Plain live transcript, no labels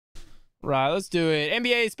Right, let's do it.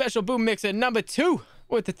 NBA Special Boom Mixer number 2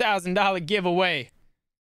 with the $1,000 giveaway.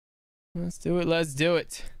 Let's do it. Let's do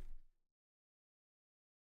it.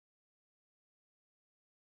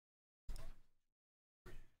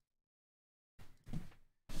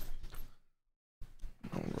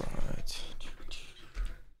 All right.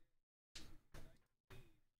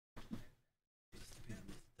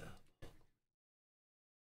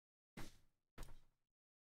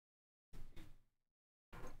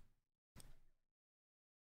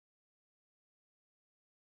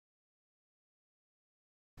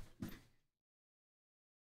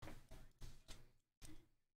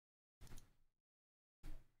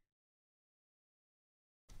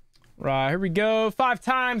 Right, here we go. 5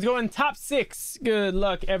 times going top 6. Good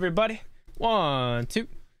luck, everybody. 1, 2,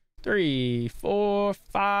 3, 4, 5.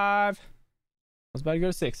 I was about to go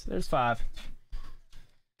to 6. There's 5.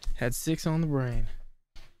 Had 6 on the brain.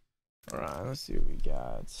 All right, let's see what we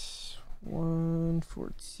got.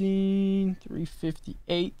 114,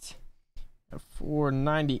 358,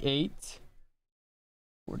 498,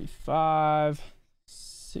 45,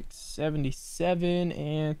 677,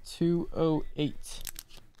 and 208.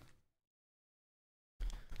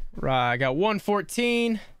 Right, I got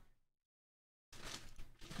 114,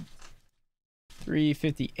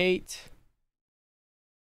 358,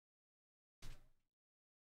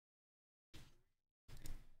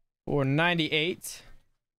 498,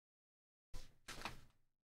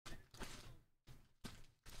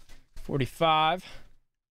 45,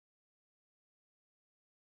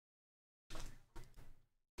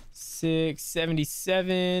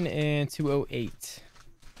 677, and 208.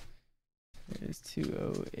 There's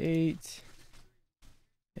 208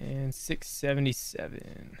 and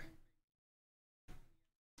 677.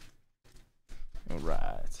 All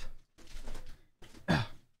right. What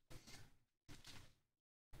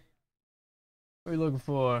are we looking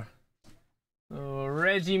for? Oh,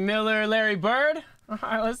 Reggie Miller, Larry Bird. All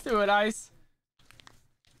right, let's do it, Ice.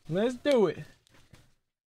 Let's do it.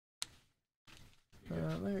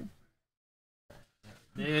 Larry.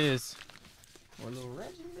 It is. Or a little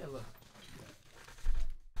Reggie Miller.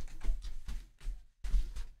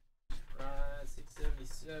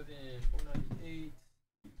 677, 498,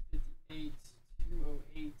 58,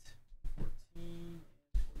 208, 14, and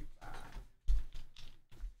 45.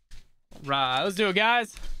 Right, let's do it,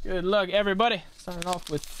 guys. Good luck, everybody. Starting off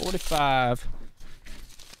with 45.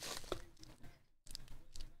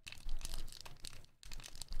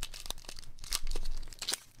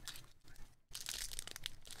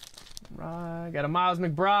 Right, got a Miles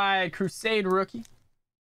McBride Crusade rookie.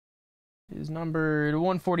 Is numbered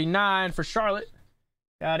 149 for Charlotte.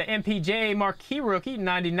 Got an MPJ Marquee rookie,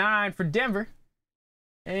 99 for Denver.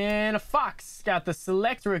 And a Fox. Got the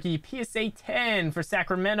Select rookie, PSA 10 for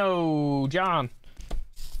Sacramento, John.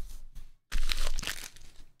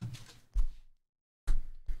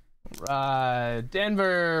 Right,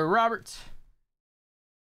 Denver, Robert.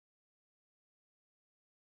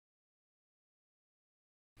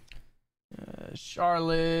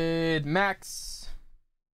 Charlotte, Max.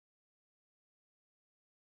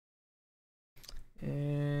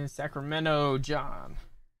 And Sacramento, John.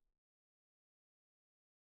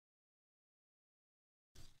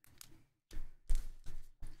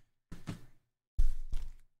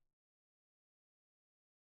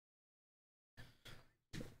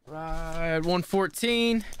 Right,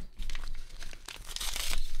 114.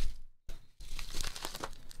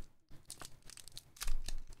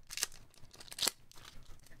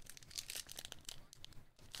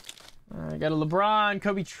 I got a LeBron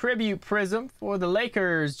Kobe Tribute Prism for the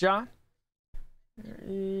Lakers, John. There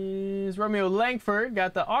is Romeo Langford.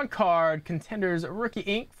 Got the on-card Contenders Rookie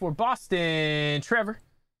Ink for Boston, Trevor.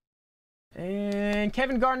 And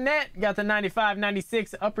Kevin Garnett got the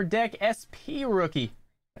 95-96 Upper Deck SP Rookie.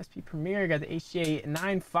 SP Premier got the HJ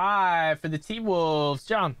 95 for the T-Wolves,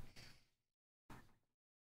 John.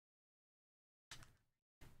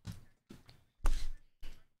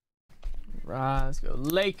 Right, let's go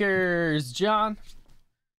Lakers, John.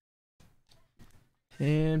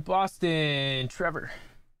 And Boston, Trevor.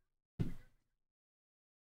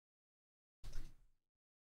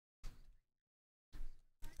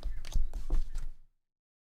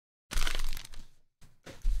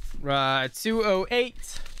 Right,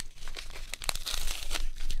 208.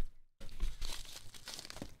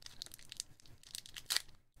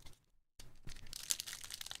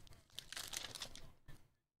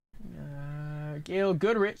 Gail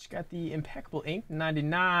Goodrich got the impeccable ink,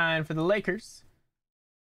 99 for the Lakers.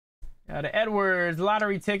 Got an Edwards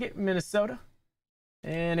lottery ticket, Minnesota.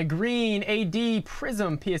 And a green AD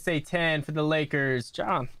Prism PSA 10 for the Lakers,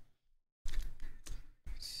 John.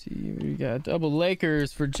 Let's see what we got double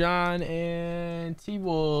Lakers for John and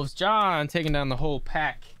T-Wolves. John taking down the whole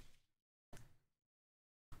pack.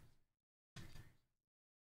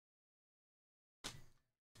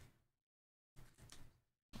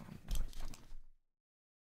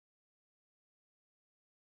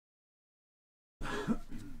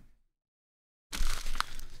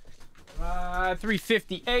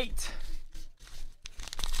 $358.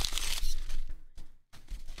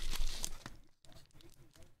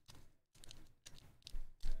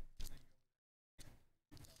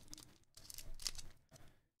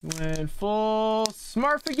 Went full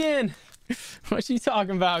Smurf again. What you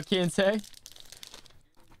talking about, Kente?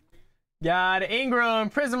 Got Ingram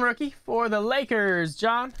Prism rookie for the Lakers,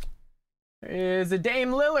 John. There is a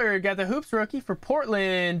Dame Lillard. Got the Hoops rookie for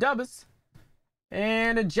Portland, Dubbas.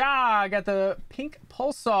 And a Ja. Got the Pink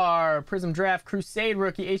Pulsar Prism Draft Crusade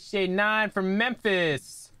rookie, HJ9 for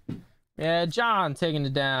Memphis. Yeah, John taking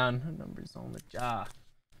it down. Numbers on the Ja.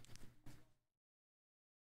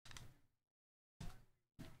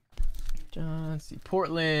 John, see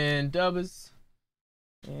Portland, Dubbas,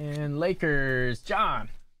 and Lakers. John,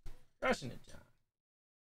 crushing it, John.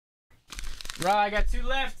 Right, I got 2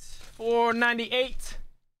 left. 498.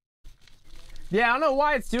 Yeah, I don't know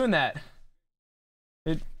why it's doing that.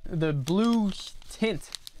 The blue tint.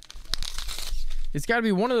 It's got to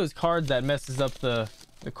be one of those cards that messes up the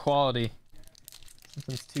quality.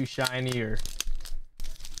 Something's too shiny, or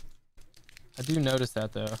I do notice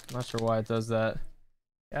that though. I'm not sure why it does that.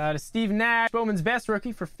 Got a Steve Nash, Bowman's Best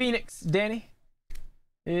rookie for Phoenix. Danny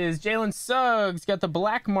is Jalen Suggs. Got the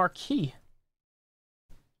black marquee.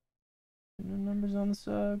 No numbers on the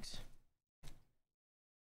Suggs.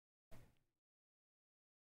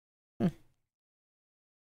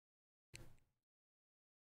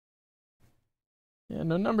 Yeah,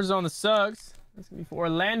 no numbers on the Suggs. That's gonna be for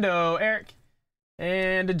Orlando. Eric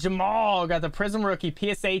and Jamal got the Prism rookie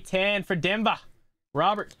PSA 10 for Denver.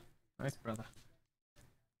 Robert, nice brother.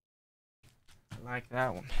 I like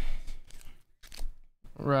that one.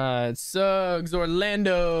 Right, Suggs,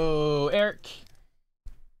 Orlando, Eric.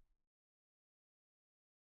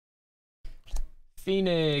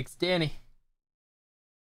 Phoenix, Danny.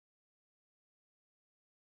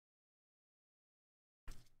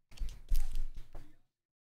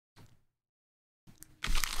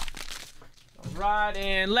 All right,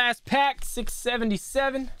 and last pack,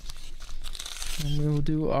 677. And we will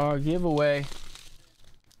do our giveaway.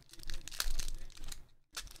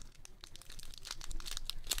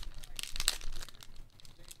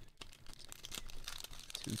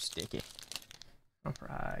 Too sticky. All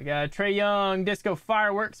right, got Trae Young Disco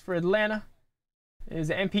Fireworks for Atlanta.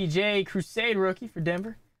 Is an MPJ Crusade rookie for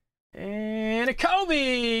Denver. And a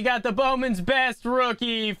Kobe got the Bowman's Best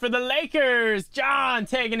rookie for the Lakers. John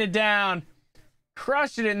taking it down.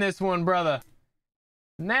 Crushing it in this one, brother.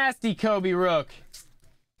 Nasty Kobe Rook.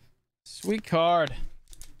 Sweet card.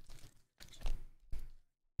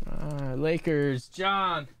 Lakers,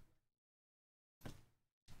 John.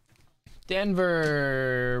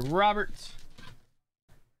 Denver, Robert.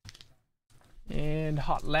 And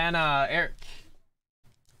Hotlanta, Eric.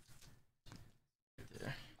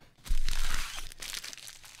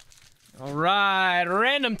 All right,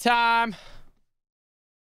 random time.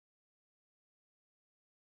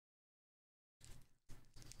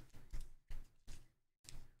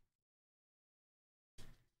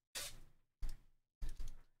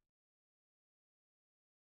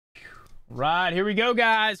 Right, here we go,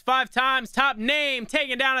 guys. 5 times top name,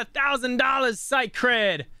 taking down $1,000 site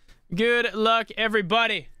cred. Good luck,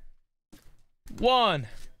 everybody. 1,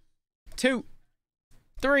 2,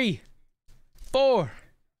 3, 4,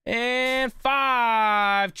 and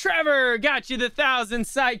 5. Trevor got you the 1,000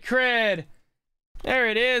 site cred. There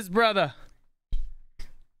it is, brother.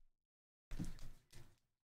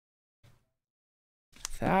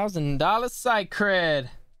 $1,000 site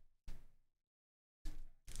cred.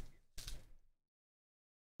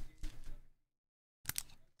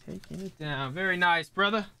 Taking it down. Very nice,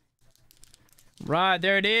 brother. Right,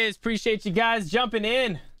 there it is. Appreciate you guys jumping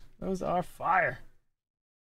in. Those are fire.